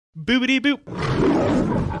Boobity boop.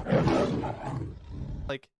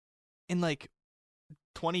 Like, in like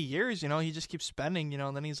 20 years, he just keeps spending,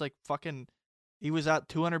 and then he's like fucking, he was at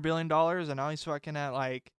 $200 billion and now he's fucking at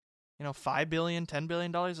like, $5 billion, $10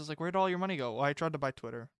 billion. It's like, where'd all your money go? Well, I tried to buy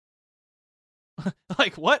Twitter.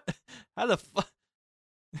 Like, what? How the fuck?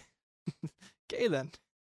 Okay, then.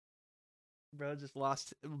 Bro just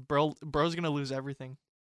lost. Bro's gonna lose everything.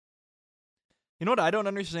 You know what I don't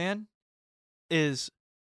understand? Is,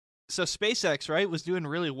 so SpaceX, right, was doing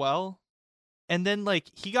really well. And then, like,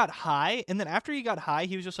 he got high. And then after he got high,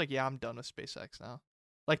 he was just like, yeah, I'm done with SpaceX now.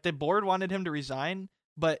 Like, the board wanted him to resign.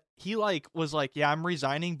 But he, like, was like, yeah, I'm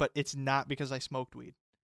resigning. But it's not because I smoked weed.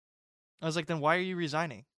 I was like, then why are you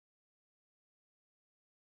resigning?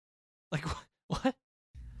 Like, what?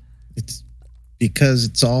 It's because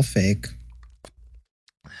it's all fake.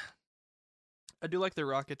 I do like the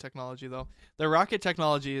rocket technology, though. The rocket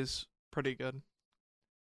technology is pretty good.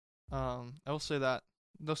 I will say that.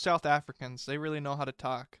 Those South Africans, they really know how to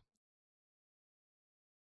talk.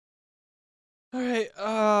 Alright,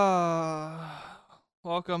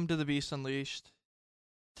 welcome to The Beast Unleashed.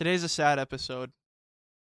 Today's a sad episode.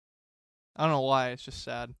 I don't know why, it's just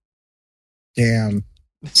sad. Damn.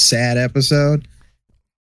 Sad episode?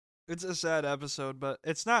 It's a sad episode, but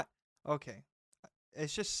it's not... Okay.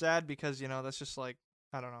 It's just sad because, that's just like...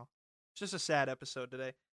 I don't know. It's just a sad episode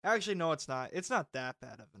today. Actually, no, it's not. It's not that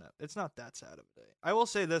bad of an... It's not that sad of a day. I will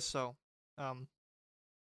say this, though. And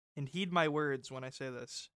heed my words when I say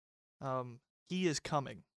this. He is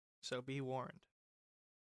coming, so be warned.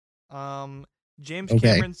 James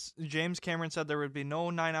Cameron said there would be no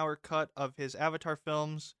 9-hour cut of his Avatar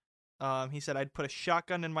films. He said I'd put a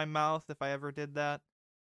shotgun in my mouth if I ever did that.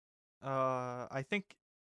 I think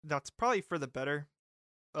that's probably for the better.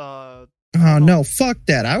 Oh no, fuck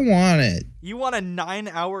that. I want it. You want a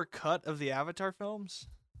 9-hour cut of the Avatar films?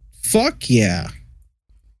 Fuck yeah.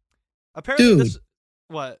 Apparently Dude,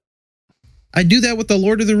 what? I do that with the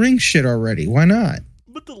Lord of the Rings shit already. Why not?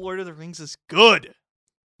 But the Lord of the Rings is good.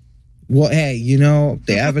 Well, hey,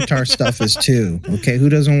 the Avatar stuff is too. Okay, who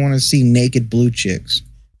doesn't want to see naked blue chicks?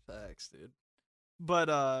 Thanks, dude.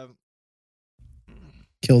 But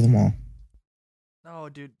kill them all. No,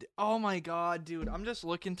 dude. Oh my god, dude. I'm just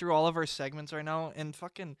looking through all of our segments right now, and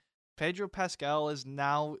fucking Pedro Pascal is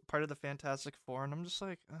now part of the Fantastic Four, and I'm just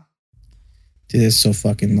like... Dude, it's so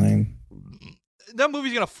fucking lame. That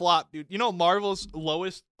movie's gonna flop, dude. Marvel's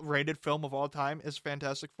lowest rated film of all time is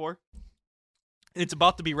Fantastic Four. It's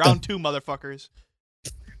about to be round 2, motherfuckers.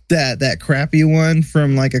 That crappy one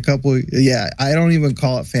from like a couple... Yeah, I don't even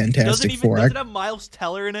call it Fantastic Four. Doesn't it have Miles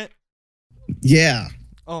Teller in it? Yeah.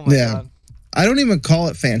 Oh my god. I don't even call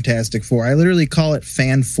it Fantastic Four. I literally call it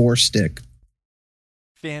Fan Four Stick.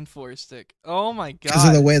 Fan Four Stick. Oh my god. Because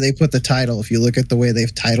of the way they put the title. If you look at the way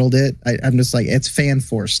they've titled it, I'm just like, it's Fan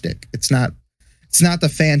Four Stick. It's not the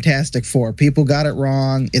Fantastic Four. People got it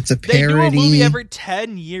wrong. It's a parody. They do a movie every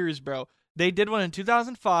 10 years, bro. They did one in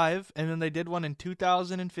 2005, and then they did one in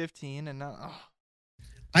 2015, and now... Oh.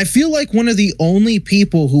 I feel like one of the only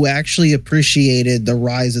people who actually appreciated the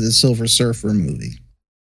Rise of the Silver Surfer movie.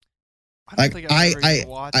 I don't think I've ever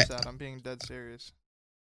watched that. I'm being dead serious.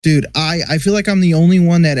 Dude, I feel like I'm the only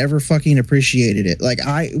one that ever fucking appreciated it.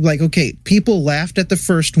 Okay, people laughed at the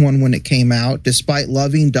first one when it came out, despite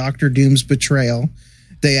loving Doctor Doom's betrayal.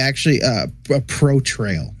 They actually,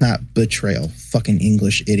 protrail, not betrayal. Fucking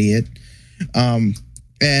English idiot.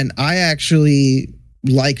 And I actually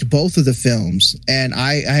liked both of the films. And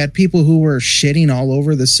I had people who were shitting all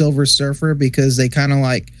over the Silver Surfer because they kind of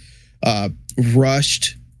like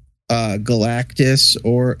rushed Galactus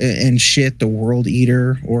and shit, the World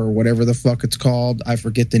Eater or whatever the fuck it's called. I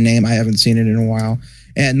forget the name. I haven't seen it in a while.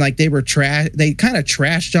 And like they kind of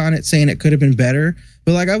trashed on it, saying it could have been better.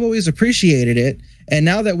 But like I've always appreciated it. And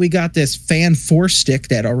now that we got this Fan Four Stick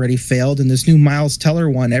that already failed and this new Miles Teller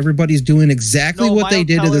one, everybody's doing exactly what they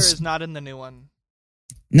did to this. Teller is not in the new one.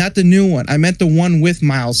 Not the new one. I meant the one with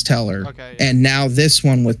Miles Teller. Okay. Yeah. And now this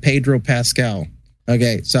one with Pedro Pascal.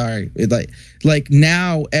 Okay, sorry. Like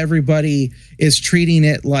now everybody is treating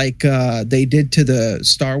it like they did to the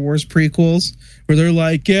Star Wars prequels, where they're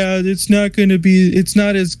like, yeah, it's not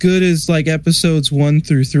as good as like episodes 1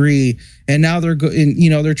 through 3, and now they're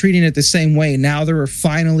they're treating it the same way. Now they're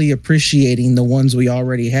finally appreciating the ones we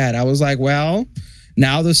already had. I was like, well,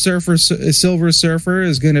 now the Silver Surfer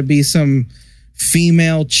is going to be some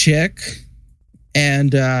female chick,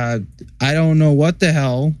 and I don't know what the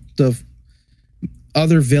hell the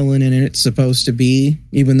other villain in it's supposed to be,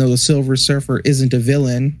 even though the Silver Surfer isn't a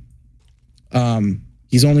villain.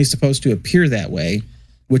 He's only supposed to appear that way,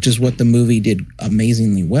 which is what the movie did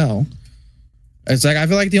amazingly well. It's like I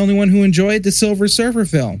feel like the only one who enjoyed the Silver Surfer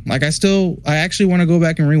film. Like I actually want to go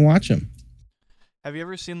back and rewatch them. Have you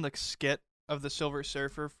ever seen the skit of the Silver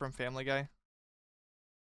Surfer from Family Guy?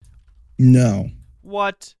 No.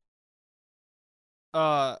 What?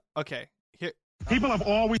 Okay. Here. People have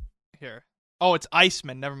always Here. Oh, it's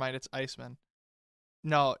Iceman. Never mind. It's Iceman.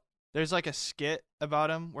 No, there's like a skit about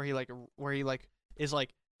him where he is like,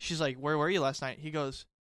 she's like, where were you last night? He goes,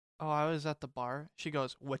 oh, I was at the bar. She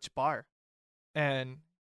goes, which bar? And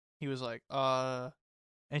he was like, and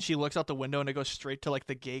she looks out the window and it goes straight to like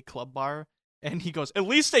the gay club bar. And he goes, at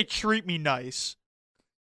least they treat me nice.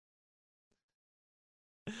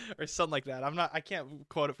 Or something like that. I can't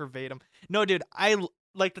quote it verbatim. No, dude, I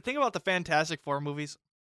like the thing about the Fantastic Four movies,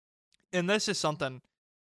 and this is something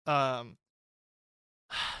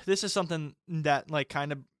that like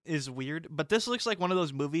kind of is weird, but this looks like one of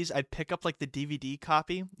those movies I'd pick up like the DVD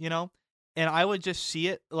copy, you know, and I would just see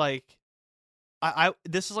it like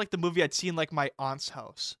this is like the movie I'd see in like my aunt's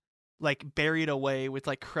house, like buried away with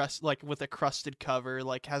like with a crusted cover,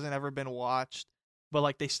 like hasn't ever been watched, but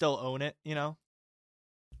like they still own it, you know?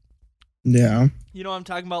 Yeah. You know what I'm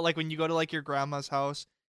talking about? Like when you go to like your grandma's house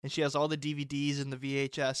and she has all the DVDs and the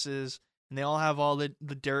VHSs and they all have all the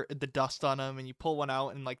dirt, the dust on them, and you pull one out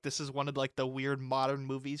and like this is one of like the weird modern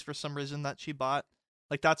movies for some reason that she bought.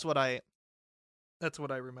 Like that's what I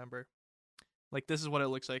remember. Like this is what it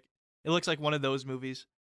looks like. It looks like one of those movies.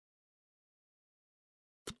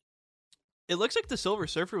 It looks like The Silver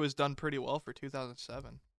Surfer was done pretty well for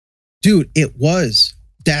 2007. Dude, it was.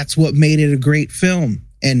 That's what made it a great film.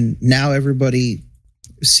 And now everybody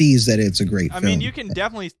sees that it's a great film. I mean, you can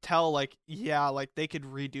definitely tell, like, yeah, like they could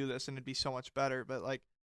redo this and it'd be so much better. But like,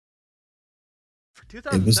 for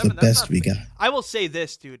 2007, it was the best we got. I will say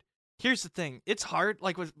this, dude. Here's the thing. It's hard.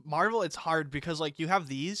 Like with Marvel, it's hard because like you have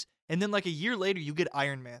these, and then like a year later you get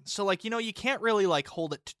Iron Man. So like, you know, you can't really like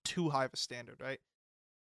hold it to too high of a standard, right?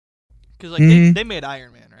 Because like they made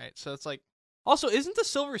Iron Man, right? So it's like, also, isn't the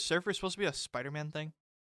Silver Surfer supposed to be a Spider-Man thing?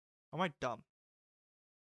 Or am I dumb?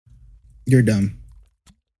 You're dumb.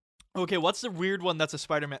 Okay, what's the weird one that's a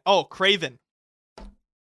Spider-Man? Oh, Kraven.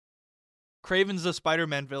 Kraven's the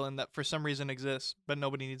Spider-Man villain that for some reason exists, but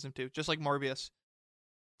nobody needs him to. Just like Morbius.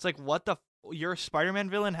 It's like, what the... You're a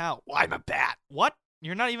Spider-Man villain? How? Well, I'm a bat. What?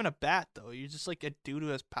 You're not even a bat, though. You're just like a dude who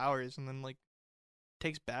has powers and then, like,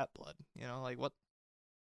 takes bat blood. You know, like, what's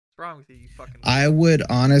wrong with you, you fucking... I would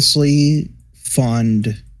honestly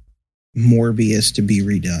fund Morbius to be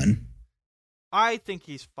redone. I think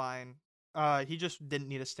he's fine. He just didn't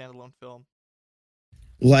need a standalone film.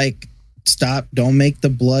 Like, stop. Don't make the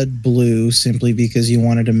blood blue simply because you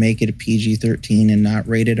wanted to make it a PG-13 and not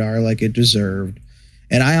rated R like it deserved.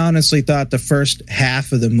 And I honestly thought the first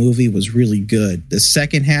half of the movie was really good. The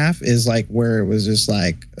second half is like where it was just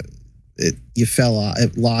like, you fell off.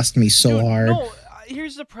 It lost me so hard. No,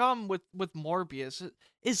 here's the problem with Morbius.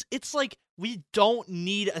 It's like, we don't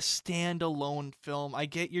need a standalone film. I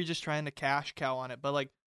get you're just trying to cash cow on it, but like,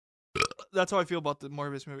 that's how I feel about the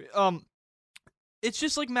Morbius movie. It's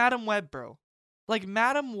just like Madam Web, bro. Like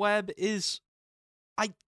Madam Web is,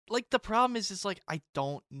 the problem is like I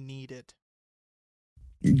don't need it.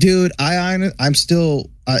 Dude, I'm still,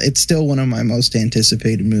 it's still one of my most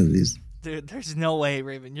anticipated movies. Dude, there's no way,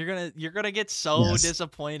 Raven. You're gonna get so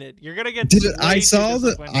disappointed. You're gonna get. Dude, I saw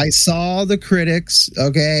the critics.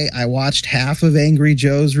 Okay, I watched half of Angry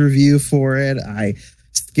Joe's review for it. I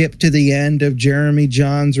skipped to the end of Jeremy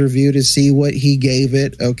John's review to see what he gave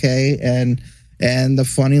it. Okay, and the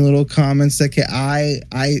funny little comments that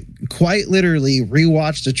I quite literally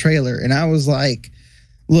rewatched the trailer and I was like,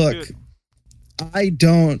 look, dude, I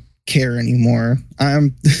don't care anymore.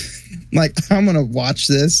 I'm like, I'm gonna watch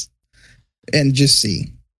this and just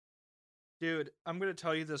see. Dude, I'm gonna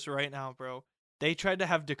tell you this right now, bro. They tried to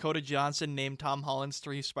have Dakota Johnson name Tom Holland's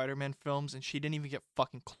 3 Spider-Man films, and she didn't even get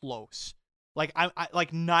fucking close. Like, I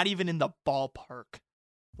like not even in the ballpark.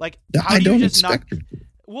 Like, how I do don't you just expect not? her.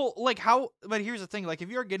 Well, like how? But here's the thing: like, if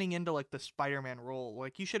you're getting into like the Spider-Man role,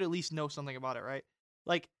 like you should at least know something about it, right?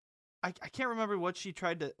 Like, I can't remember what she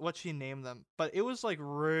named them, but it was like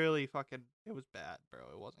really fucking. It was bad, bro.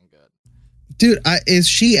 It wasn't good. Dude, is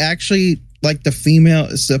she actually like the female?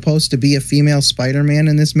 Supposed to be a female Spider-Man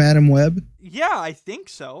in this Madam Web? Yeah, I think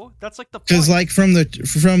so. That's like the point. Because like from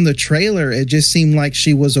the trailer, it just seemed like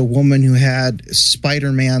she was a woman who had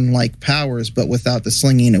Spider-Man like powers, but without the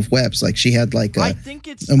slinging of webs. Like she had like I think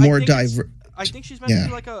she's meant to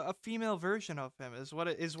be like a female version of him. Is what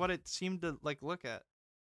it seemed to like look at.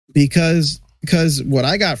 because what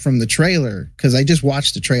I got from the trailer, because I just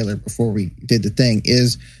watched the trailer before we did the thing,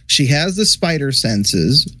 is she has the spider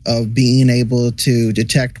senses of being able to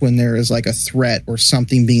detect when there is like a threat or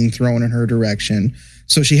something being thrown in her direction.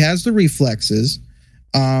 So she has the reflexes.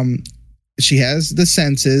 She has the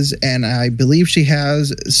senses, and I believe she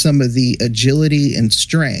has some of the agility and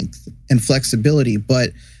strength and flexibility,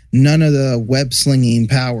 but none of the web slinging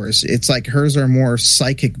powers. It's like hers are more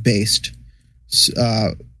psychic based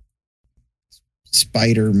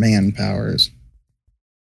Spider-Man powers.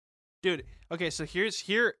 Dude, okay, so here's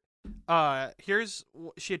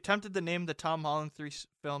she attempted to name the Tom Holland 3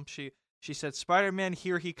 film. She said Spider-Man,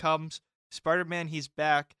 Here He Comes, Spider-Man, He's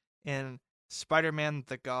Back, and Spider-Man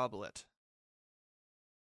the Goblet.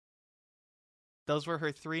 Those were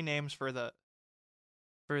her 3 names for the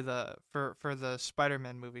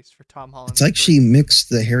Spider-Man movies for Tom Holland. It's like she mixed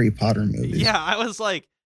the Harry Potter movies. Yeah, I was like,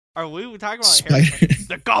 are we talking about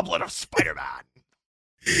the Goblet of Spider-Man?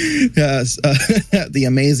 Yes, the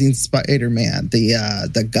Amazing Spider-Man,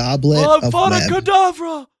 the Goblet of Web.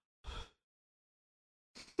 Cadavra!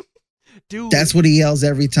 Dude, that's what he yells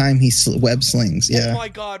every time he web slings. Yeah. Oh my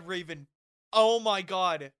God, Raven! Oh my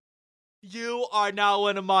God! You are now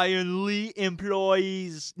one of my elite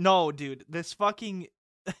employees. No, dude, this fucking.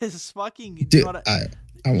 Dude, I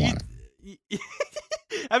want it.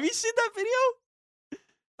 Have you seen that video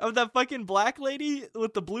of that fucking black lady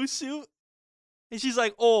with the blue suit? And she's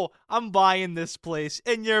like, "Oh, I'm buying this place,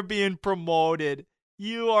 and you're being promoted.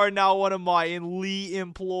 You are now one of my elite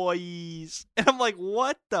employees." And I'm like,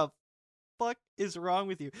 "What the fuck is wrong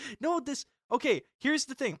with you?" No, this. Okay, here's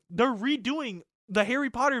the thing. They're redoing the Harry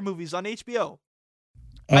Potter movies on HBO.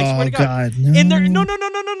 I swear to God. No. And they're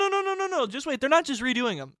no. Just wait. They're not just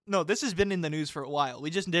redoing them. No, this has been in the news for a while. We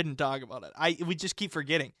just didn't talk about it. We just keep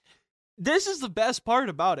forgetting. This is the best part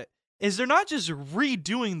about it. Is they're not just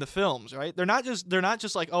redoing the films, right? They're not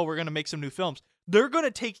just like, oh, we're gonna make some new films. They're gonna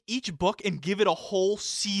take each book and give it a whole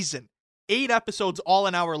season. 8 episodes, all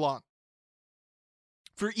an hour long.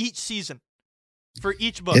 For each season. For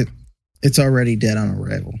each book. It's already dead on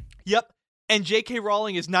arrival. Yep. And J.K.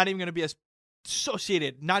 Rowling is not even going to be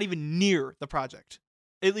associated, not even near the project.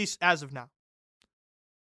 At least as of now.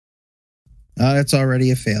 It's already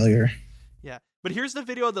a failure. Yeah. But here's the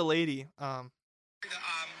video of the lady. The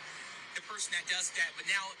person that does that, but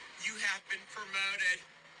now you have been promoted.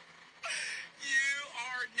 You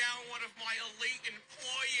are now one of my elite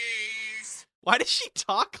employees. Why does she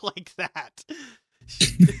talk like that?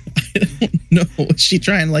 I don't know. Was she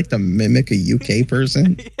trying like to mimic a UK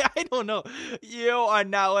person? Yeah, I don't know. You are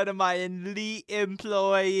now one of my elite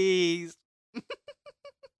employees.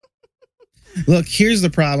 Look, here's the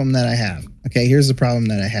problem that I have. Okay, here's the problem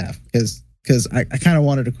that I have. Because I kind of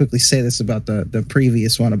wanted to quickly say this about the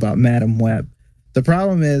previous one about Madam Web. The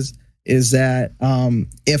problem is that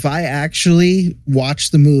if I actually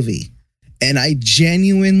watch the movie and I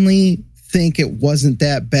genuinely think it wasn't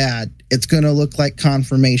that bad, it's going to look like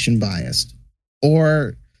confirmation biased.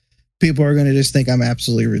 Or people are going to just think I'm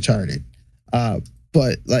absolutely retarded.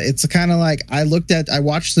 But it's kind of like I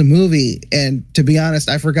watched the movie, and to be honest,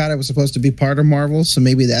 I forgot it was supposed to be part of Marvel, so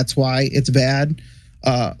maybe that's why it's bad.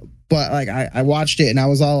 But like I watched it and I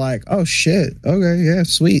was all like, oh shit, okay, yeah,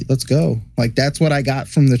 sweet, let's go. Like that's what I got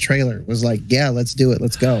from the trailer, was like, yeah, let's do it,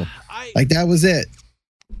 let's go. Like that was it.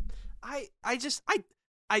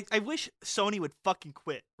 I wish Sony would fucking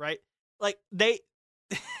quit, right? Like they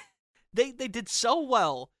did so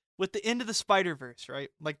well with the Into the Spider-Verse, right?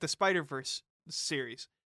 Like the Spider-Verse series.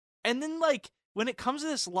 And then like when it comes to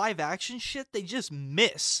this live action shit, they just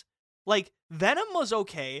miss. Like Venom was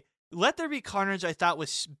okay. Let There Be Carnage I thought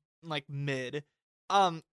was like mid.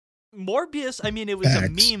 Morbius, I mean it was a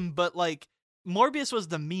meme, but like Morbius was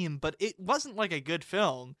the meme, but it wasn't like a good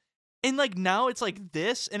film. And like now it's like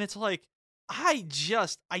this, and it's like I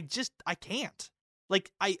can't.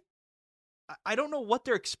 Like I don't know what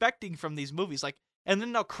they're expecting from these movies. Like, and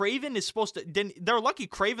then now Kraven is supposed to. They're lucky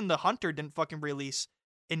Kraven the Hunter didn't fucking release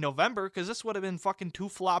in November, because this would have been fucking 2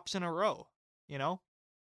 flops in a row. You know.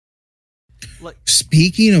 Like,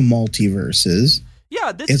 speaking of multiverses,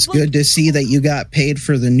 yeah, it's good to see that you got paid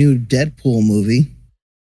for the new Deadpool movie.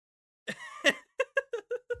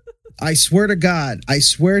 I swear to God, I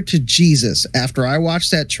swear to Jesus, after I watched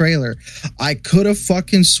that trailer, I could have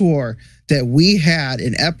fucking swore that we had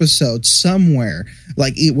an episode somewhere,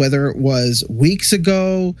 like whether it was weeks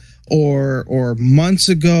ago or months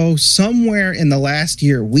ago, somewhere in the last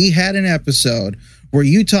year, we had an episode where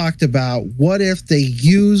you talked about what if they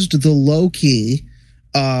used the Loki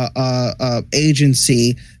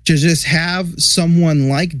agency to just have someone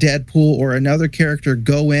like Deadpool or another character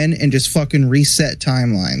go in and just fucking reset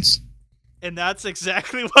timelines. And that's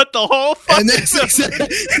exactly what the whole fucking That's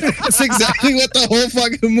exactly what the whole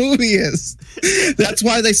fucking movie is. That's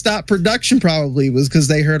why they stopped production, probably, was because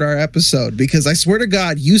they heard our episode. Because I swear to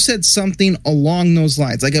God, you said something along those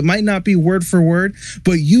lines. Like, it might not be word for word,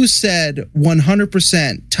 but you said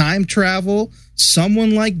 100% time travel,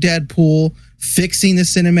 someone like Deadpool, fixing the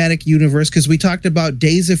cinematic universe. Because we talked about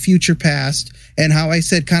Days of Future Past and how I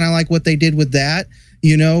said kind of like what they did with that.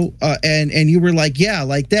 You know, and you were like, yeah,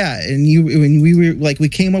 like that. And we were like, we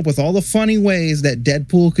came up with all the funny ways that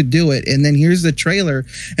Deadpool could do it. And then here's the trailer.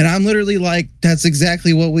 And I'm literally like, that's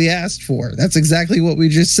exactly what we asked for. That's exactly what we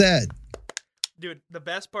just said. Dude, the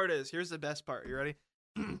best part is, here's the best part. You ready?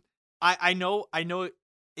 I know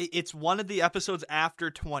it's one of the episodes after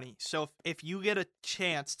 20. So if you get a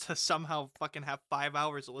chance to somehow fucking have 5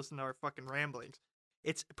 hours to listen to our fucking ramblings,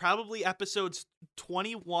 it's probably episodes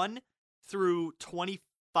 21 through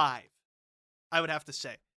 25, I would have to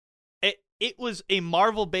say. It was a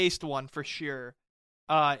Marvel-based one for sure.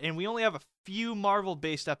 And we only have a few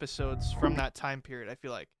Marvel-based episodes from that time period, I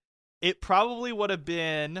feel like. It probably would have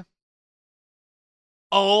been...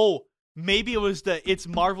 Oh, maybe it was It's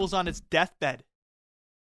Marvel's on its deathbed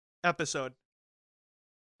episode.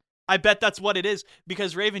 I bet that's what it is.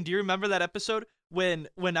 Because, Raven, do you remember that episode when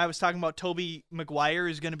I was talking about Tobey Maguire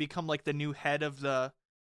is going to become like the new head of the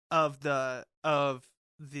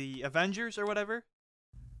Avengers or whatever?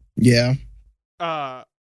 Yeah.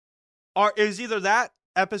 Is either that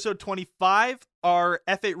episode 25 or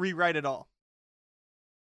F8 Rewrite It All?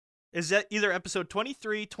 Is that either episode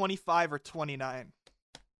 23, 25, or 29?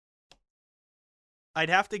 I'd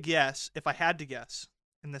have to guess, if I had to guess,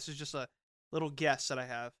 and this is just a little guess that I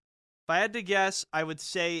have. If I had to guess, I would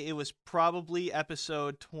say it was probably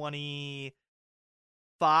episode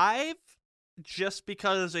 25, just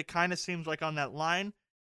because it kind of seems like on that line.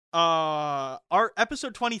 Our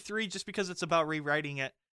episode 23, just because it's about rewriting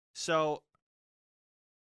it. So,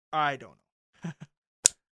 I don't know.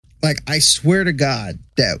 Like, I swear to God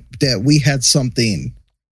that we had something.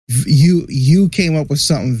 You came up with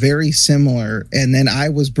something very similar, and then I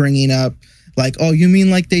was bringing up like, oh, you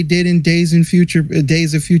mean like they did in Days of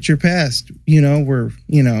Future Past? You know,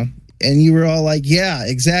 and you were all like, yeah,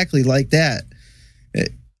 exactly like that.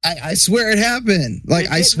 I swear it happened.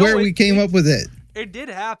 Like, I swear we came up with it. It did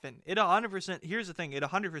happen. It 100%. Here's the thing. It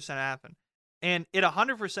 100% happened. And it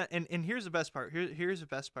 100%. And here's the best part. Here's the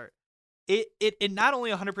best part. It not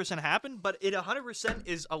only 100% happened, but it 100%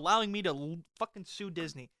 is allowing me to fucking sue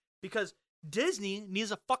Disney, because Disney needs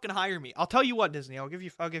to fucking hire me. I'll tell you what, Disney. I'll give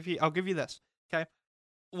you this. Okay.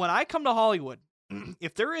 When I come to Hollywood,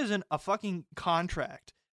 if there isn't a fucking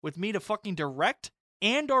contract with me to fucking direct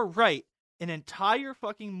and or write an entire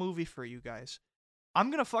fucking movie for you guys, I'm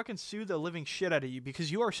gonna fucking sue the living shit out of you,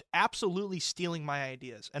 because you are absolutely stealing my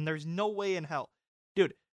ideas, and there's no way in hell.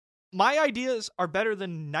 Dude, my ideas are better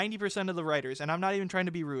than 90% of the writers, and I'm not even trying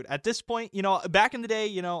to be rude. At this point, you know, back in the day,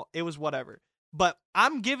 you know, it was whatever. But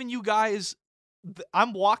I'm giving you guys,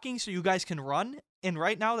 I'm walking so you guys can run, and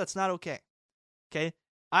right now that's not okay. Okay?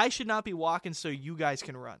 I should not be walking so you guys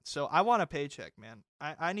can run. So I want a paycheck, man.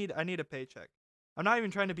 I need a paycheck. I'm not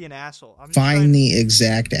even trying to be an asshole. Find the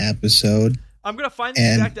exact episode. I'm gonna find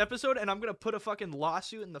the exact episode, and I'm gonna put a fucking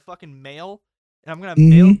lawsuit in the fucking mail, and I'm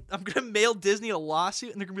gonna mail Disney a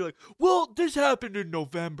lawsuit, and they're gonna be like, "Well, this happened in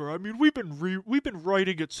November. I mean, we've been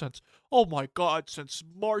writing it since since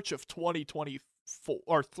March of 2024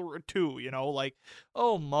 or 2. You know, like,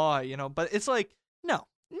 oh my, you know." But it's like, no.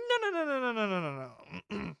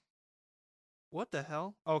 What the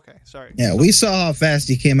hell? Okay, sorry. Yeah, we saw how fast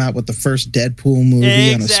he came out with the first Deadpool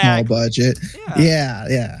movie on a small budget.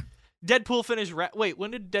 Yeah. Deadpool finished... Wait,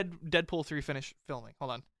 when did Deadpool 3 finish filming?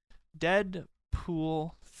 Hold on.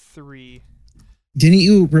 Deadpool 3... Didn't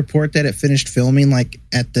you report that it finished filming like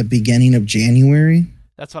at the beginning of January?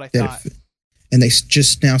 That's what I thought. And they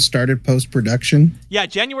just now started post-production? Yeah,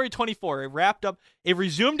 January 24. It wrapped up. It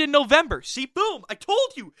resumed in November. See, boom! I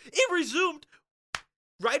told you! It resumed.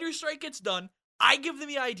 Writer's strike gets done. I give them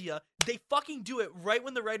the idea. They fucking do it right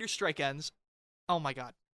when the writer's strike ends. Oh my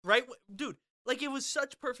god. Right? Dude, like, it was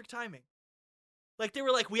such perfect timing. Like, they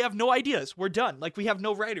were like, we have no ideas. We're done. Like, we have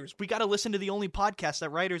no writers. We got to listen to the only podcast that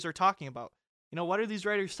writers are talking about. You know, what are these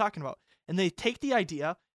writers talking about? And they take the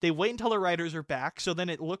idea. They wait until the writers are back. So then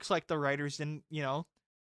it looks like the writers didn't, you know.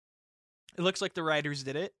 It looks like the writers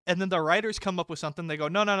did it. And then the writers come up with something. They go,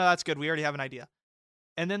 no, that's good. We already have an idea.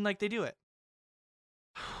 And then, like, they do it.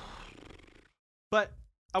 But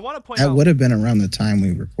I want to point That out. would have been around the time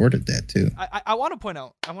we recorded that too. I want to point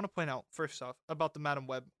out. I want to point out first off about the Madam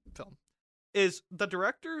Web film, is the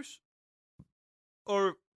directors,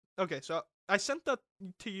 or okay, so I sent that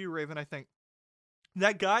to you, Raven. I think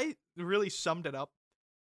that guy really summed it up,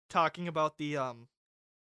 talking about the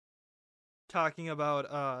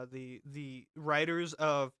writers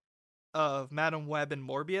of Madam Web and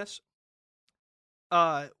Morbius.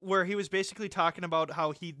 Where he was basically talking about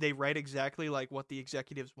how they write exactly like what the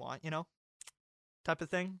executives want, type of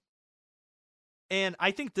thing. And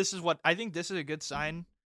I think this is a good sign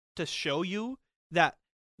to show you that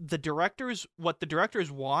what the directors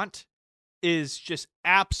want is just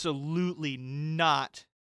absolutely not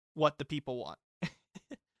what the people want.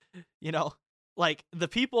 Like the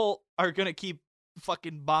people are gonna keep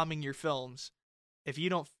fucking bombing your films if you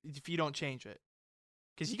don't change it.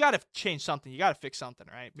 Because you got to change something. You got to fix something,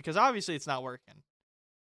 right? Because obviously it's not working.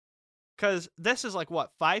 Because this is like,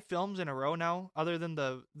 what, 5 films in a row now, other than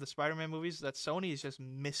the Spider-Man movies, that Sony is just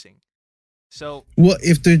missing. So, well,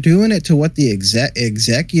 if they're doing it to what the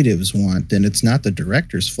executives want, then it's not the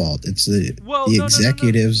director's fault. It's the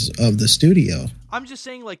executives of the studio. I'm just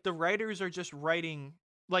saying, like, the writers are just writing,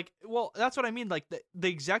 like, well, that's what I mean. Like, the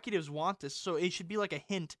executives want this, so it should be like a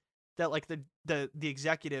hint that, like, the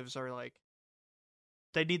executives are like,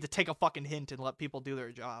 they need to take a fucking hint and let people do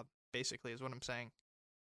their job, basically, is what I'm saying.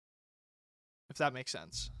 If that makes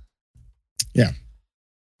sense. Yeah.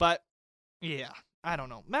 But, yeah, I don't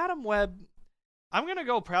know. Madam Web, I'm going to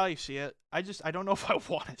go probably see it. I don't know if I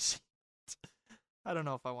want to see it. I don't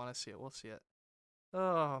know if I want to see it. We'll see it.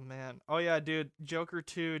 Oh, man. Oh, yeah, dude. Joker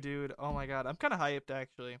 2, dude. Oh, my God. I'm kind of hyped,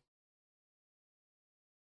 actually.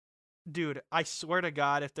 Dude, I swear to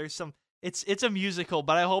God, if there's some... It's a musical,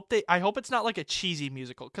 but I hope it's not like a cheesy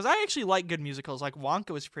musical, because I actually like good musicals. Like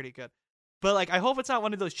Wonka was pretty good, but like I hope it's not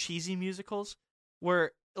one of those cheesy musicals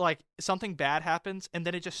where like something bad happens and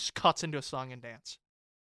then it just cuts into a song and dance,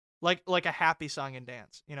 like a happy song and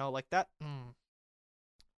dance, like that.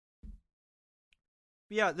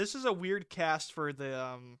 Yeah, this is a weird cast for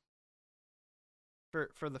the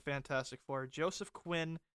for the Fantastic Four. Joseph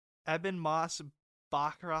Quinn, Eben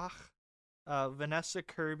Moss-Bachrach, Vanessa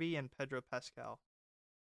Kirby, and Pedro Pascal.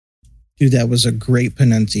 Dude, that was a great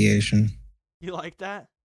pronunciation. You like that?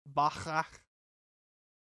 Bachrach.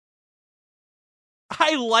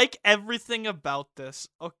 I like everything about this.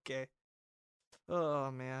 Okay.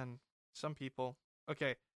 Oh, man. Some people.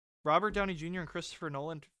 Okay. Robert Downey Jr. and Christopher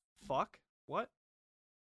Nolan. Fuck? What?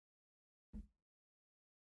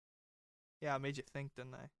 Yeah, I made you think,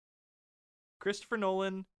 didn't I? Christopher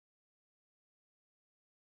Nolan.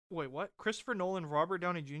 Wait, what? Christopher Nolan, Robert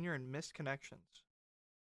Downey Jr., and Missed Connections.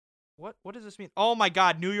 What does this mean? Oh my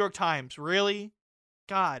God, New York Times. Really?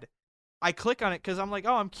 God. I click on it because I'm like,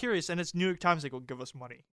 oh, I'm curious, and it's New York Times. They go, give us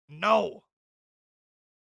money. No!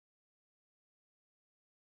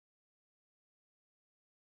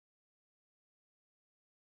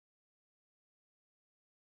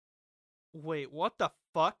 Wait, what the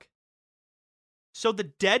fuck? So the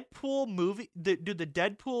Deadpool movie, the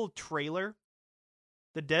Deadpool trailer,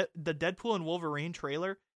 the Deadpool and Wolverine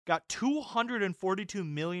trailer got 242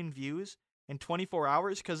 million views in 24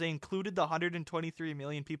 hours because they included the 123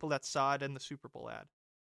 million people that saw it in the Super Bowl ad.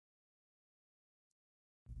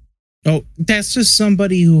 Oh, that's just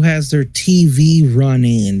somebody who has their TV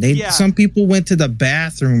running. Some people went to the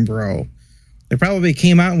bathroom, bro. They probably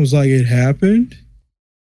came out and was like, it happened.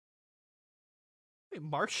 Wait,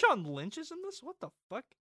 Marshawn Lynch is in this? What the fuck?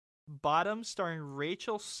 Bottom, starring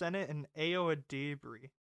Rachel Sennett and Ayo Edebiri.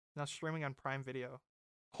 Now streaming on Prime Video.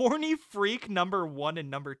 Horny Freak #1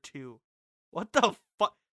 and #2. What the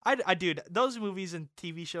fuck? I dude, those movies and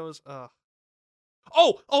TV shows.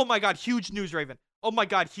 Oh my God! Huge news, Raven. Oh my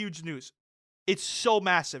God! Huge news. It's so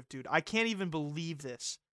massive, dude. I can't even believe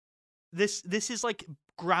this. This is like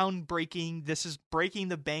groundbreaking. This is breaking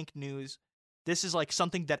the bank news. This is like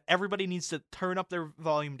something that everybody needs to turn up their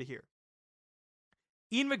volume to hear.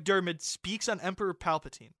 Ian McDiarmid speaks on Emperor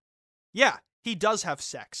Palpatine. Yeah, he does have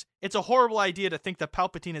sex. It's a horrible idea to think that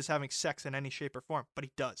Palpatine is having sex in any shape or form, but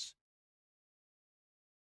he does.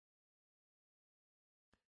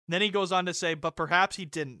 Then he goes on to say, but perhaps he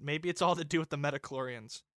didn't. Maybe it's all to do with the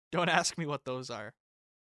Metachlorians. Don't ask me what those are.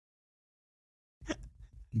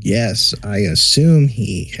 Yes, I assume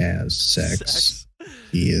he has sex.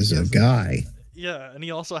 He is a guy. Yeah, and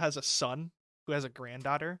he also has a son who has a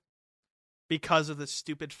granddaughter because of this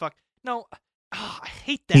stupid fuck. No, I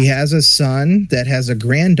hate that. He has a son that has a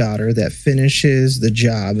granddaughter that finishes the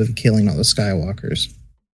job of killing all the Skywalkers.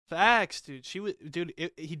 Facts, dude.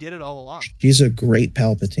 He did it all along. She's a great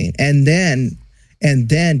Palpatine. And then and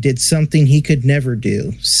then did something he could never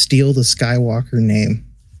do: steal the Skywalker name.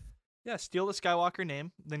 Yeah, steal the Skywalker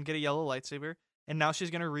name, then get a yellow lightsaber, and now she's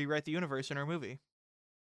gonna rewrite the universe in her movie.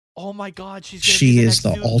 Oh my God, She is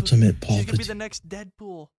the ultimate Palpatine. She's gonna be the next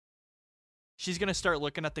Deadpool. She's gonna start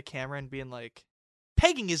looking at the camera and being like,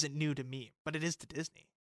 "Pegging isn't new to me, but it is to Disney."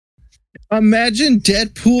 Imagine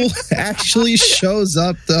Deadpool actually shows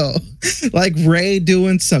up though, like Rey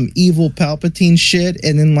doing some evil Palpatine shit,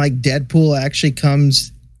 and then like Deadpool actually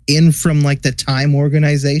comes in from like the Time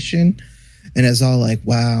Organization, and is all like,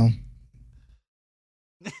 "Wow."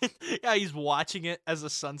 Yeah, he's watching it as the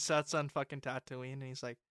sun sets on fucking Tatooine, and he's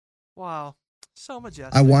like, "Wow, so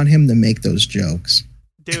majestic." I want him to make those jokes,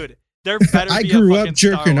 dude. There better be I grew a up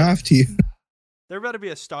jerking off to you. There better be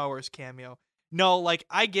a Star Wars cameo. No, like,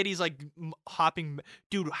 I get he's like hopping.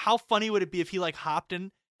 Dude, how funny would it be if he like hopped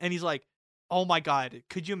in and he's like, oh my God,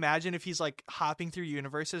 could you imagine if he's like hopping through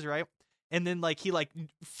universes, right? And then like he like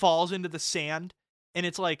falls into the sand, and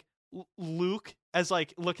it's like Luke as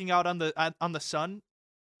like looking out on the sun,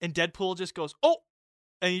 and Deadpool just goes, "Oh,"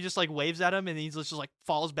 and he just like waves at him, and he just like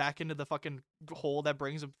falls back into the fucking hole that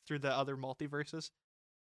brings him through the other multiverses.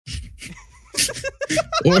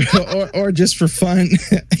 or just for fun,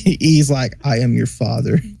 he's like, "I am your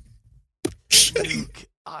father." Luke,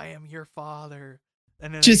 I am your father.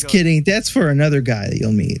 And then just kidding. That's for another guy that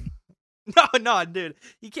you'll meet. No, dude,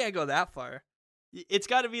 you can't go that far. It's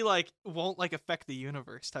got to be like won't like affect the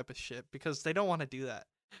universe type of shit, because they don't want to do that.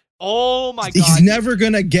 Oh my God, he's never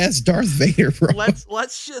gonna guess Darth Vader, bro.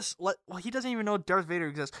 Let's just well, he doesn't even know Darth Vader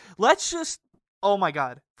exists. Let's just, oh my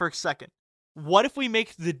God, for a second. What if we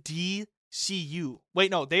make the DCU?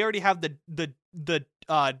 Wait, no, they already have the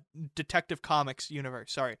Detective Comics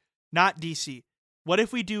universe. Sorry, not DC. What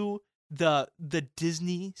if we do the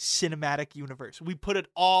Disney Cinematic Universe? We put it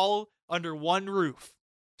all under one roof.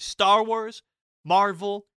 Star Wars,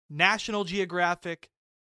 Marvel, National Geographic,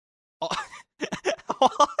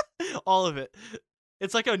 all of it.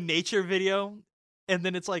 It's like a nature video, and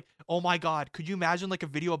then it's like, oh my God, could you imagine like a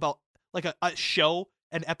video about like a show,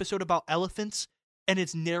 an episode about elephants, and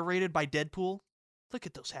it's narrated by Deadpool? Look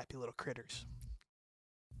at those happy little critters.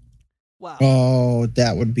 Wow. Oh,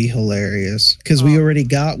 that would be hilarious. Because we already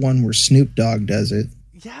got one where Snoop Dogg does it.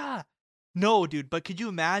 Yeah. No, dude, but could you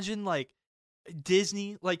imagine like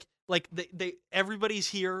Disney, like they everybody's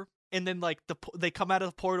here, and then like they come out of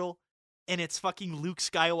the portal, and it's fucking Luke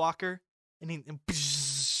Skywalker, and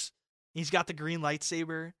he's got the green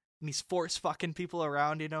lightsaber, and he's force fucking people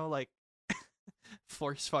around, you know, like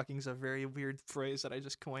force fucking is a very weird phrase that I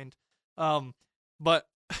just coined. But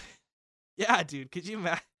yeah, dude, could you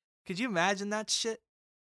imagine that shit?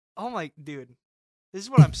 Oh my, dude, this is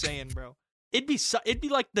what I'm saying, bro. It'd be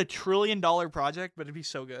like the $1 trillion project, but it'd be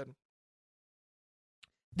so good.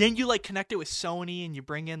 Then you like connect it with Sony, and you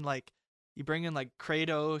bring in like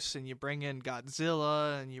Kratos, and you bring in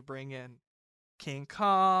Godzilla, and you bring in King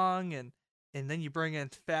Kong, and then you bring in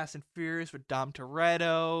Fast and Furious with Dom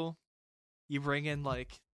Toretto. You bring in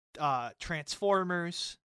like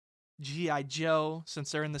Transformers, G.I. Joe,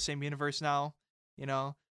 since they're in the same universe now, you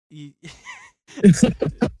know.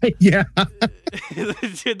 Yeah.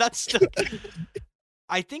 Dude, that's still...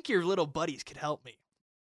 I think your little buddies could help me.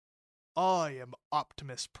 I am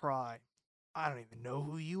Optimus Prime. I don't even know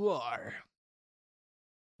who you are.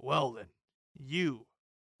 Well then, you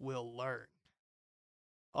will learn.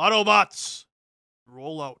 Autobots,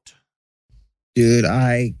 roll out. Dude,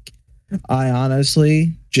 I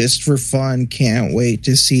honestly, just for fun, can't wait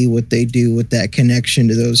to see what they do with that connection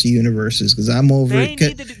to those universes, because I'm over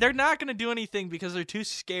it. They're not going to do anything because they're too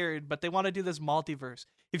scared, but they want to do this multiverse.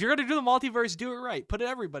 If you're going to do the multiverse, do it right. Put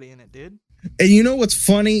everybody in it, dude. And you know what's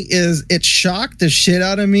funny is it shocked the shit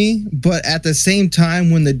out of me, but at the same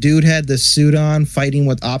time, when the dude had the suit on fighting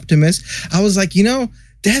with Optimus, I was like, you know,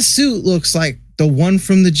 that suit looks like the one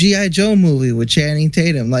from the G.I. Joe movie with Channing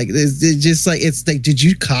Tatum. Like, it's just like, it's like, did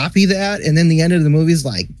you copy that? And then the end of the movie is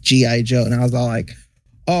like G.I. Joe. And I was all like,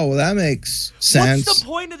 oh, well, that makes sense. What's the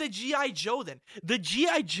point of the G.I. Joe then? The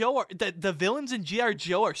G.I. Joe, the villains in G.I.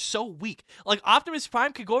 Joe are so weak. Like, Optimus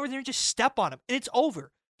Prime could go over there and just step on him, and it's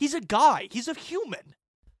over. He's a guy. He's a human.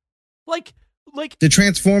 Like the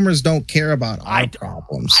Transformers don't care about our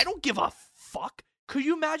problems. I don't give a fuck. Could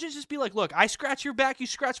you imagine just be like, look, I scratch your back, you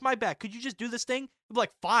scratch my back. Could you just do this thing? I'd be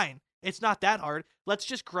like, fine. It's not that hard. Let's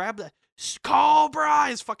just grab the Cobra.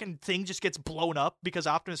 His fucking thing just gets blown up because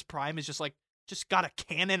Optimus Prime is just got a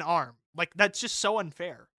cannon arm. Like, that's just so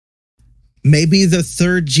unfair. Maybe the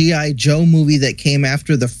third G.I. Joe movie that came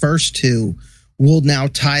after the first two will now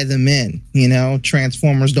tie them in. You know,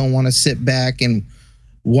 Transformers don't want to sit back and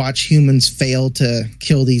watch humans fail to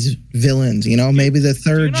kill these villains. You know, maybe the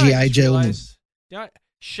third G.I. Joe. Yeah,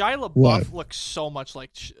 Shia LaBeouf What? looks so much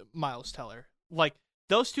like Miles Teller. Like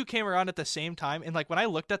those two came around at the same time, and like when I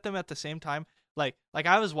looked at them at the same time, like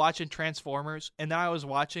I was watching Transformers, and then I was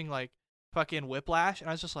watching like fucking Whiplash, and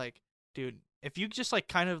I was just like, dude, if you just like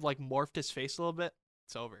kind of like morphed his face a little bit,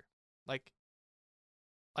 it's over. Like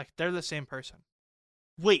they're the same person.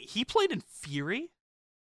 Wait, he played in Fury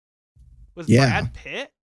with Brad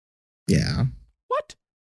Pitt? Yeah. What?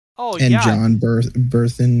 Oh, and yeah. John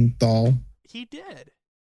Bernthal. He did.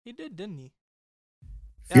 He did, didn't he?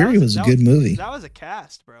 Fury was a good movie. That was a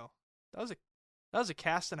cast, bro. That was a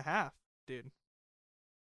cast and a half, dude.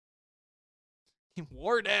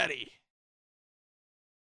 War Daddy.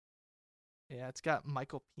 Yeah, it's got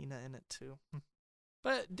Michael Pena in it too.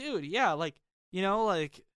 But dude, yeah, like, you know,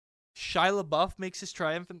 like Shia LaBeouf makes his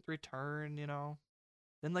triumphant return, you know.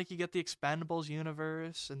 Then like you get the Expendables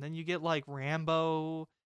universe, and then you get like Rambo,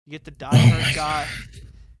 you get the Die Hard guy.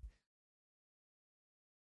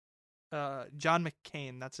 John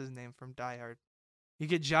McCain, that's his name from Die Hard. You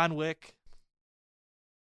get John Wick.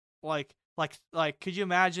 Like could you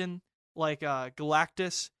imagine like Galactus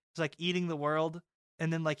is like eating the world,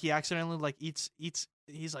 and then like he accidentally like eats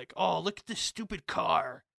he's like, "Oh, look at this stupid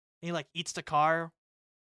car." And he like eats the car,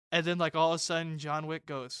 and then like all of a sudden John Wick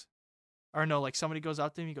goes, or no, like somebody goes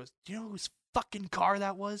out to him, he goes, "Do you know whose fucking car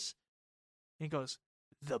that was?" And he goes,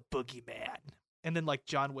 "The Boogeyman." And then like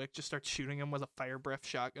John Wick just starts shooting him with a fire breath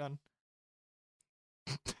shotgun.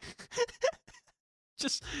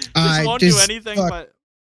 just won't do anything but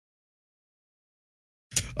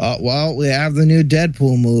well, we have the new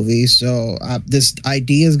Deadpool movie, so this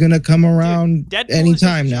idea is gonna come around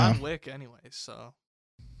anytime now. John Wick, anyway, so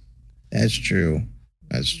that's true.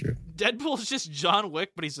 That's true. Deadpool's just John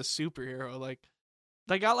Wick, but he's a superhero. Like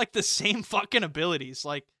they got like the same fucking abilities,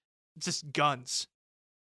 like just guns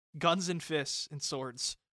and fists and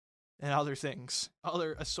swords and other things,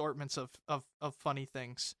 other assortments of funny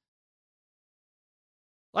things.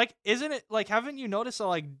 Like, isn't it like, haven't you noticed that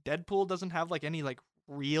like Deadpool doesn't have like any like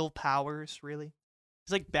real powers, really?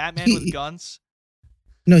 He's like Batman with guns.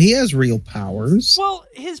 No, he has real powers. Well,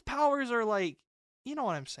 his powers are like, you know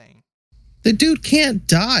what I'm saying. The dude can't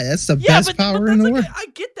die. That's the best power in the world. I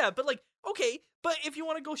get that, but like, okay, but if you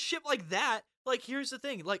want to go shit like that, like here's the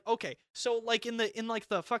thing, like, okay, so like in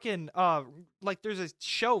the fucking like there's a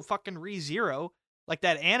show fucking ReZero, like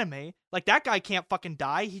that anime, like that guy can't fucking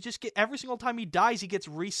die. He just every single time he dies, he gets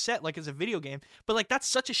reset like it's a video game. But like that's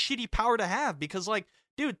such a shitty power to have because like,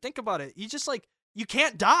 dude, think about it. You just like you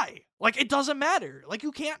can't die. Like it doesn't matter. Like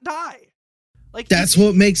you can't die. Like that's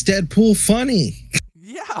what makes Deadpool funny.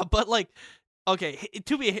 Yeah, but like, okay,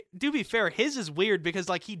 to be fair, his is weird because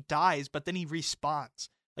like he dies, but then he respawns.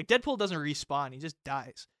 Like Deadpool doesn't respawn; he just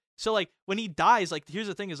dies. So like when he dies, like here's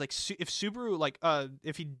the thing: is like if Subaru like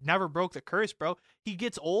if he never broke the curse, bro, he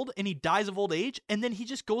gets old and he dies of old age, and then he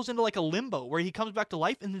just goes into like a limbo where he comes back to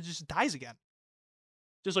life and then just dies again.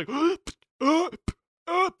 Just like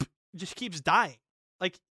just keeps dying.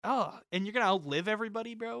 Like and you're gonna outlive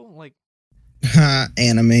everybody, bro. Like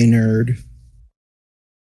anime nerd.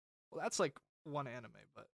 Well, that's like one anime,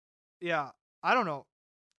 but yeah, I don't know.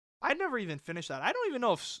 I never even finished that. I don't even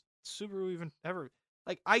know if Subaru even ever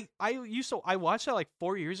like I watched that like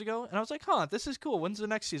 4 years ago, and I was like, huh, this is cool. When's the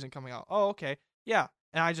next season coming out? Oh, okay, yeah.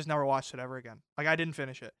 And I just never watched it ever again. Like I didn't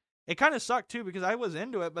finish it. It kind of sucked too because I was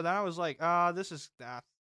into it, but then I was like, this is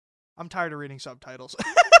I'm tired of reading subtitles.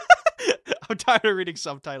 I'm tired of reading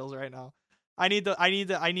subtitles right now. I need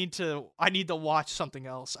to watch something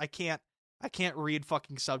else. I can't read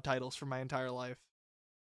fucking subtitles for my entire life.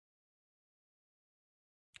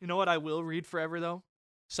 You know what I will read forever, though?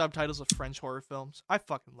 Subtitles of French horror films. I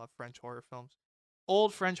fucking love French horror films.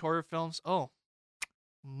 Old French horror films. Oh.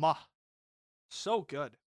 So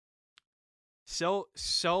good. So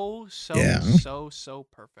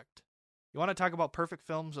perfect. You want to talk about perfect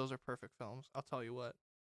films? Those are perfect films. I'll tell you what.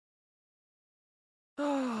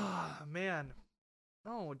 Oh, man.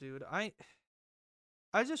 Oh, dude. I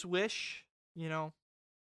just wish, I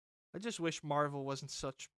just wish Marvel wasn't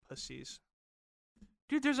such pussies.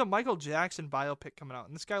 Dude, there's a Michael Jackson biopic coming out,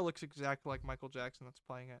 and this guy looks exactly like Michael Jackson that's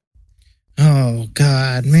playing it. Oh,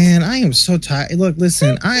 God, man. I am so tired. Look,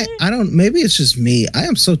 listen, I don't, maybe it's just me. I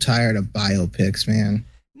am so tired of biopics, man.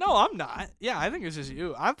 No, I'm not. Yeah, I think it's just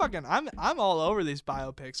you. I'm all over these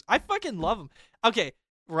biopics. I fucking love them. Okay,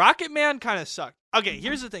 Rocket Man kind of sucked. Okay,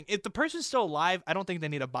 here's the thing. If the person's still alive, I don't think they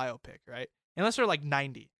need a biopic, right? Unless they're like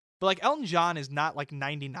 90. But like Elton John is not like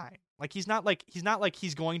 99. Like he's not like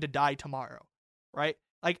he's going to die tomorrow, right?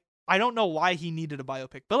 Like I don't know why he needed a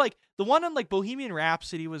biopic. But like the one on like Bohemian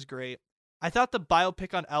Rhapsody was great. I thought the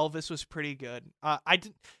biopic on Elvis was pretty good.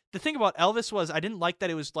 The thing about Elvis was I didn't like that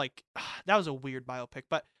it was like that was a weird biopic,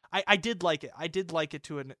 but I did like it. I did like it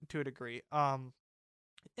to a degree. And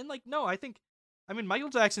like no, I mean Michael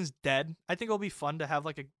Jackson's dead. I think it'll be fun to have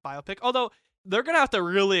like a biopic. Although they're gonna have to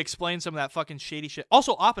really explain some of that fucking shady shit.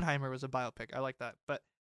 Also, Oppenheimer was a biopic. I like that, but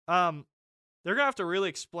they're gonna have to really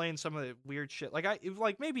explain some of the weird shit. Like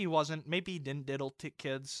maybe he wasn't. Maybe he didn't diddle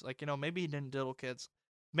kids. Like maybe he didn't diddle kids.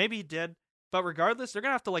 Maybe he did. But regardless, they're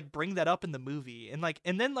gonna have to like bring that up in the movie, and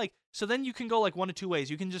then so then you can go like one of two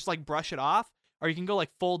ways. You can just like brush it off, or you can go like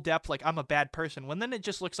full depth, like I'm a bad person. When then it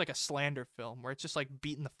just looks like a slander film where it's just like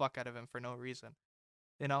beating the fuck out of him for no reason,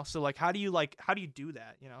 So like how do you do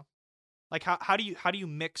that, Like how do you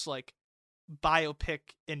mix like biopic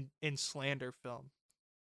in slander film?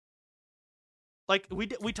 Like we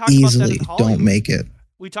talked Easily about that in Hollywood. don't make it.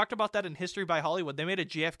 We talked about that in History by Hollywood. They made a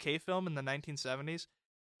JFK film in the 1970s.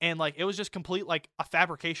 And like it was just complete like a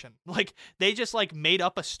fabrication. Like they just like made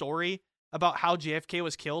up a story about how JFK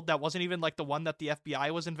was killed that wasn't even like the one that the FBI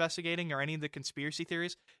was investigating or any of the conspiracy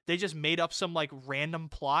theories. They just made up some like random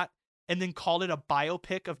plot and then called it a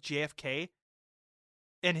biopic of JFK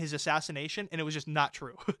and his assassination, and it was just not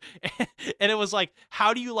true. And it was like,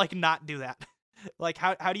 how do you like not do that? Like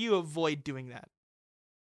how do you avoid doing that?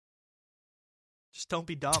 Just don't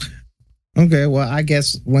be dumb. Okay, well, I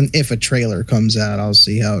guess if a trailer comes out, I'll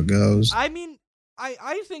see how it goes. I mean,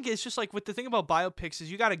 I think it's just like with the thing about biopics is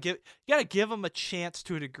you gotta give them a chance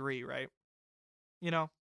to a degree, right? Yeah,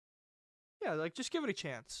 like just give it a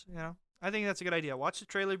chance. I think that's a good idea. Watch the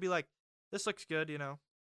trailer, be like, this looks good,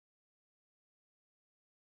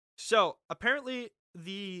 So apparently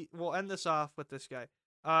we'll end this off with this guy,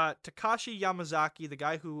 Takashi Yamazaki, the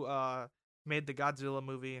guy who made the Godzilla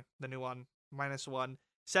movie, the new one, -1.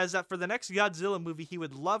 Says that for the next Godzilla movie, he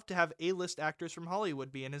would love to have A-list actors from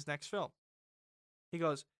Hollywood be in his next film. He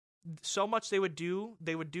goes, so much they would do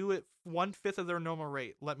it 1/5 of their normal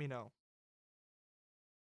rate. Let me know.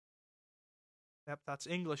 Yep, that's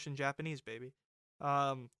English and Japanese, baby.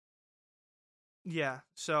 Yeah,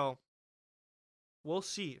 so we'll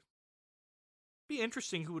see. Be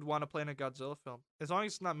interesting who would want to play in a Godzilla film. As long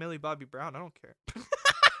as it's not Millie Bobby Brown, I don't care.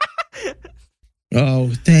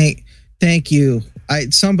 Oh, thank you.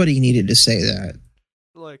 Somebody needed to say that.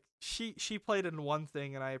 Look, she played in one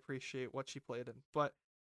thing, and I appreciate what she played in. But,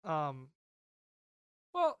 well,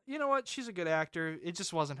 you know what? She's a good actor. It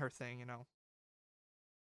just wasn't her thing,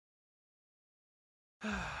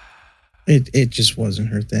 It just wasn't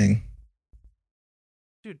her thing.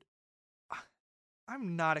 Dude,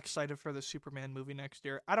 I'm not excited for the Superman movie next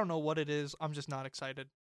year. I don't know what it is. I'm just not excited.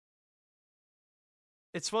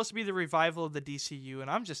 It's supposed to be the revival of the DCU,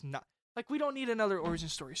 and I'm just not. Like, we don't need another origin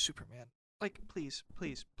story of Superman. Like, please,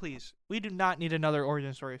 please, please. We do not need another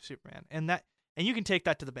origin story of Superman. And you can take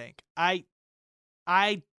that to the bank. I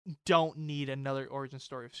don't need another origin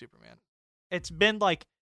story of Superman.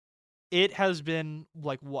 It has been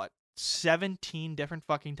like what, 17 different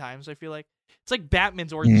fucking times, I feel like. It's like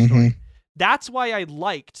Batman's origin story. That's why I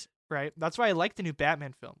liked, right? That's why I liked the new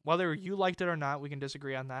Batman film. Whether you liked it or not, we can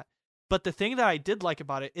disagree on that. But the thing that I did like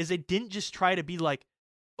about it is it didn't just try to be like,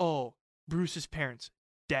 oh, Bruce's parents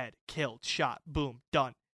dead, killed, shot, boom,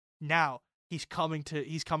 done. Now he's coming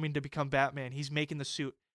to become Batman. He's making the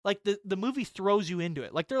suit. Like the movie throws you into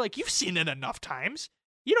it. Like they're like, you've seen it enough times.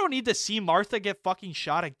 You don't need to see Martha get fucking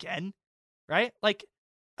shot again, right? Like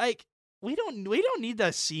we don't need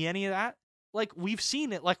to see any of that. Like we've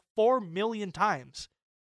seen it like 4 million times.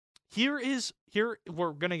 Here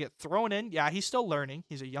we're gonna get thrown in. Yeah, he's still learning.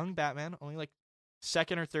 He's a young Batman, only like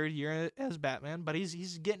second or third year as Batman, but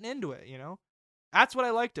he's getting into it, That's what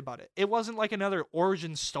I liked about it. It wasn't like another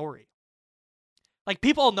origin story. Like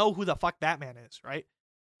people know who the fuck Batman is, right?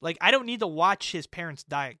 Like I don't need to watch his parents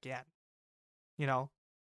die again.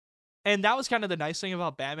 And that was kind of the nice thing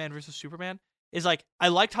about Batman versus Superman is like I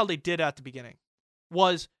liked how they did it at the beginning.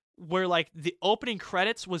 Was where like the opening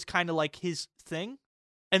credits was kind of like his thing.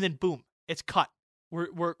 And then boom, it's cut.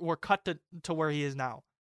 We're cut to where he is now.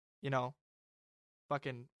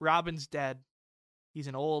 Fucking Robin's dead. He's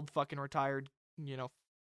an old fucking retired,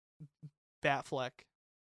 Batfleck.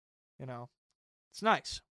 It's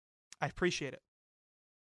nice. I appreciate it.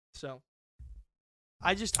 So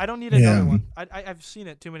I don't need another one. I've seen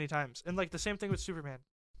it too many times. And like the same thing with Superman.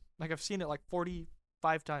 Like I've seen it like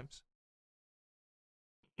 45 times.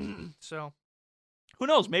 So who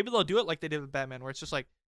knows? Maybe they'll do it like they did with Batman, where it's just like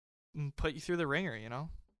put you through the ringer,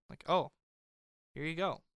 Like, oh, here you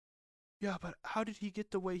go. Yeah, but how did he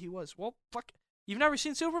get the way he was? Well, fuck. You've never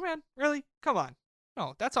seen Superman? Really? Come on.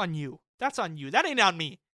 No, that's on you. That's on you. That ain't on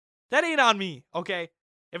me. That ain't on me, okay?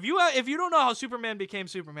 If you don't know how Superman became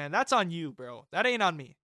Superman, that's on you, bro. That ain't on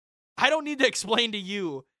me. I don't need to explain to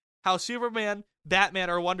you how Superman, Batman,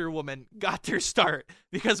 or Wonder Woman got their start.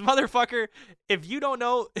 Because, motherfucker, if you don't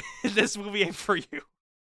know, this movie ain't for you.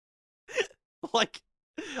 Like,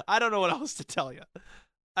 I don't know what else to tell you.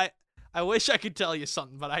 I wish I could tell you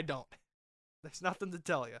something, but I don't. There's nothing to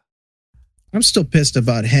tell you. I'm still pissed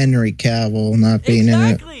about Henry Cavill not being in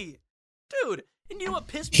it. Exactly. Dude, and you know what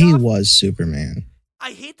pissed me He off? was Superman.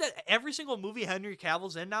 I hate that every single movie Henry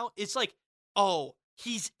Cavill's in now, it's like, oh,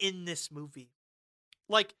 he's in this movie.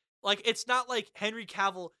 Like it's not like Henry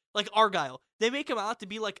Cavill, like Argyle. They make him out to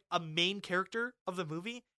be like a main character of the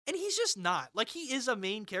movie, and he's just not. Like, he is a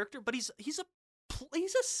main character, but he's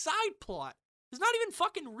a side plot. He's not even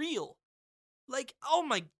fucking real. Like,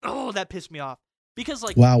 that pissed me off. Because,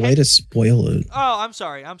 like, Wow, way to spoil it. Oh, I'm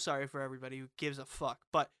sorry for everybody who gives a fuck.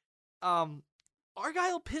 But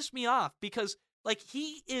Argyle pissed me off because, like,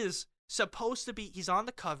 he is supposed to be, he's on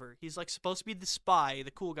the cover. He's, like, supposed to be the spy,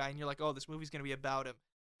 the cool guy, and you're like, oh, this movie's going to be about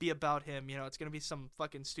him. You know, it's going to be some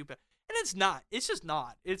fucking stupid. And it's not. It's just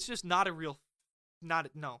not. It's just not a real,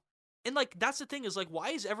 no. And, like, that's the thing is, like, why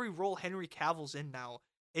is every role Henry Cavill's in now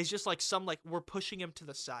is just, like, some, like, we're pushing him to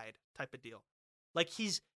the side type of deal. Like,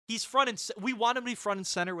 he's front and we want him to be front and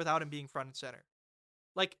center without him being front and center.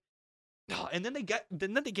 Like, and then they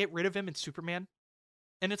get rid of him in Superman.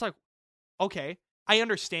 And it's like, okay, I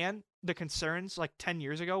understand the concerns like 10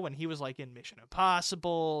 years ago when he was like in Mission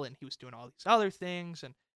Impossible and he was doing all these other things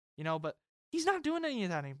and, you know, but he's not doing any of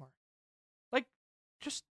that anymore. Like,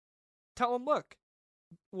 just tell him, look,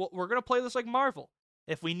 we're going to play this like Marvel.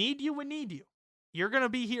 If we need you, we need you. You're going to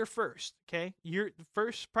be here first, okay? Your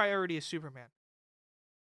first priority is Superman.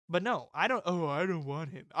 But no, I don't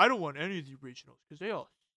want him. I don't want any of the originals because they all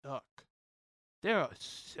suck. They all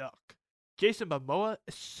suck. Jason Momoa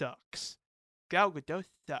sucks. Gal Gadot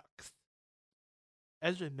sucks.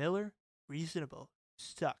 Ezra Miller, reasonable,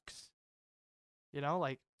 sucks. You know,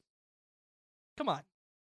 like, come on.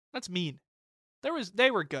 That's mean.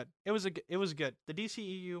 They were good. It was good. The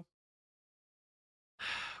DCEU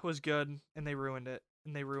was good, and they ruined it.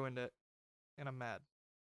 And I'm mad.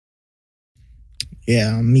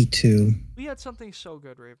 Yeah, me too. We had something so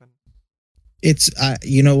good, Raven. It's,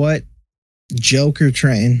 you know what? Joker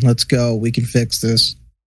train. Let's go. We can fix this.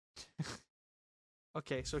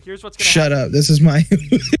 Okay, so here's what's going to happen. Shut up. This is my...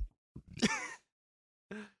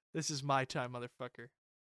 This is my time, motherfucker.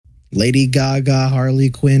 Lady Gaga, Harley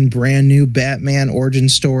Quinn, brand new Batman origin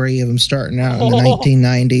story of him starting out in the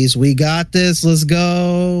 1990s. We got this. Let's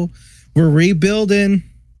go. We're rebuilding.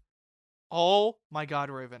 Oh my God,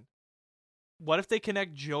 Raven. What if they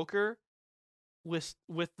connect Joker with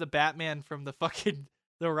the Batman from the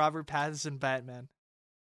Robert Pattinson Batman?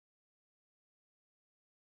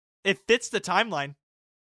 It fits the timeline.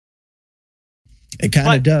 It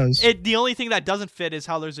kind of does. The only thing that doesn't fit is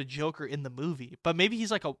how there's a Joker in the movie. But maybe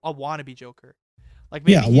he's like a wannabe Joker. Like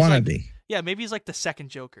maybe he's wannabe. Maybe he's like the second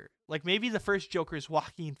Joker. Like maybe the first Joker is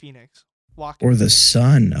Joaquin Phoenix. Or the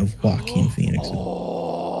son of Joaquin Phoenix.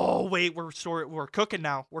 Oh, wait, we're cooking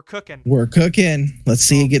now. We're cooking. Let's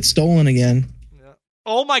see it get stolen again. Yeah.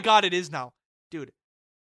 Oh my God, it is now. Dude.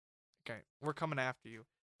 Okay, we're coming after you.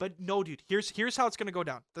 But no, dude, here's how it's going to go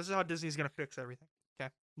down. This is how Disney's going to fix everything. Okay,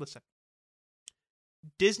 listen.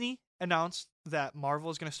 Disney announced that Marvel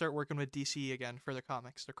is going to start working with DC again for their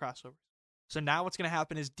comics, their crossovers. So now what's going to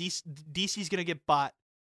happen is DC's going to get bought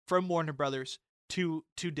from Warner Brothers to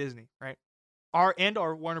Disney, right? Our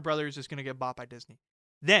Warner Brothers is going to get bought by Disney.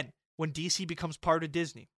 Then when DC becomes part of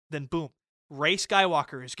Disney, then boom, Rey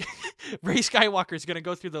Skywalker is going to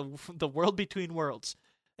go through the world between worlds.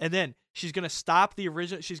 And then she's going to stop the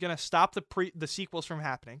original. She's going to stop the sequels from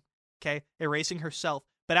happening. Okay, erasing herself.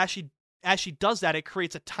 But as she does that, it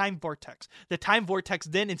creates a time vortex. The time vortex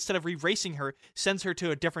then, instead of erasing her, sends her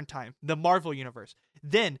to a different time, the Marvel Universe.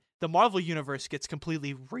 Then the Marvel Universe gets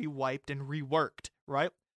completely rewiped and reworked, right?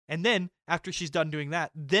 And then after she's done doing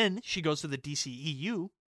that, then she goes to the DCEU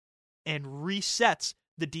and resets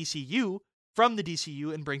the DCU from the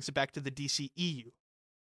DCU and brings it back to the DCEU.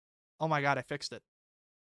 Oh my God, I fixed it.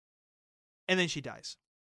 And then she dies.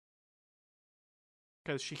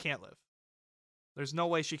 Because she can't live. There's no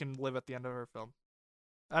way she can live at the end of her film.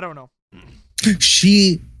 I don't know.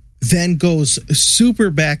 She then goes super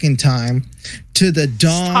back in time to the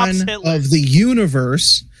dawn of the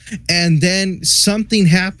universe, and then something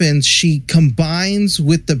happens. She combines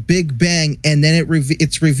with the Big Bang, and then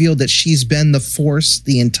it's revealed that she's been the Force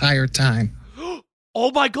the entire time.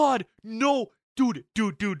 Oh my God! No, dude.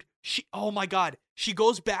 Oh my God! She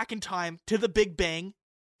goes back in time to the Big Bang,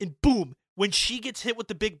 and boom, when she gets hit with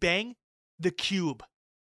the Big Bang, the cube.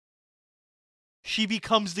 She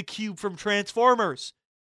becomes the cube from Transformers.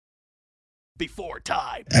 Before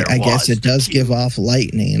time. I guess it does cube. give off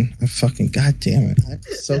lightning. Fucking goddamn it. I'm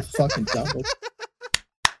so fucking dumb.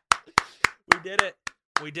 We did it.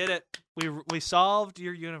 We did it. We solved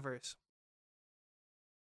your universe.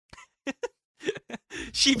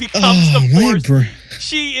 She becomes the Force.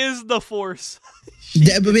 She is the Force.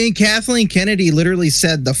 I mean, Kathleen Kennedy literally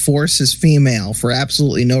said the Force is female for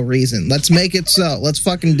absolutely no reason. Let's make it so. Let's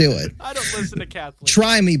fucking do it. I don't listen to Kathleen.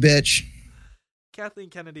 Try me, bitch. Kathleen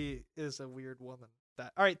Kennedy is a weird woman. All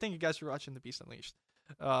right, thank you guys for watching The Beast Unleashed.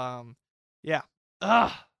 Yeah.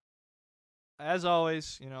 As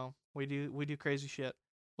always, you know, we do crazy shit.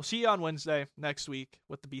 We'll see you on Wednesday next week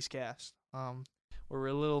with the Beastcast. We're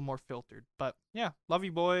a little more filtered, but yeah, love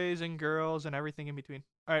you boys and girls and everything in between.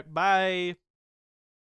 All right, bye.